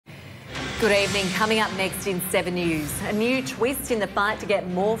Good evening. Coming up next in 7 News, a new twist in the fight to get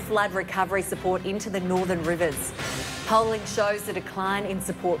more flood recovery support into the northern rivers. Polling shows a decline in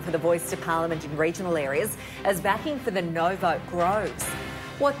support for the voice to Parliament in regional areas as backing for the no vote grows.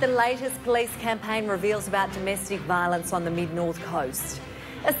 What the latest police campaign reveals about domestic violence on the mid-north coast.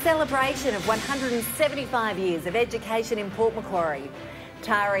 A celebration of 175 years of education in Port Macquarie.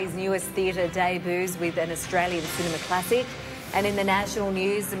 Tari's newest theatre debuts with an Australian cinema classic. And in the national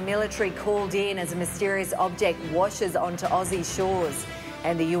news, the military called in as a mysterious object washes onto Aussie shores.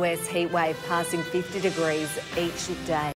 And the US heatwave passing 50 degrees each day.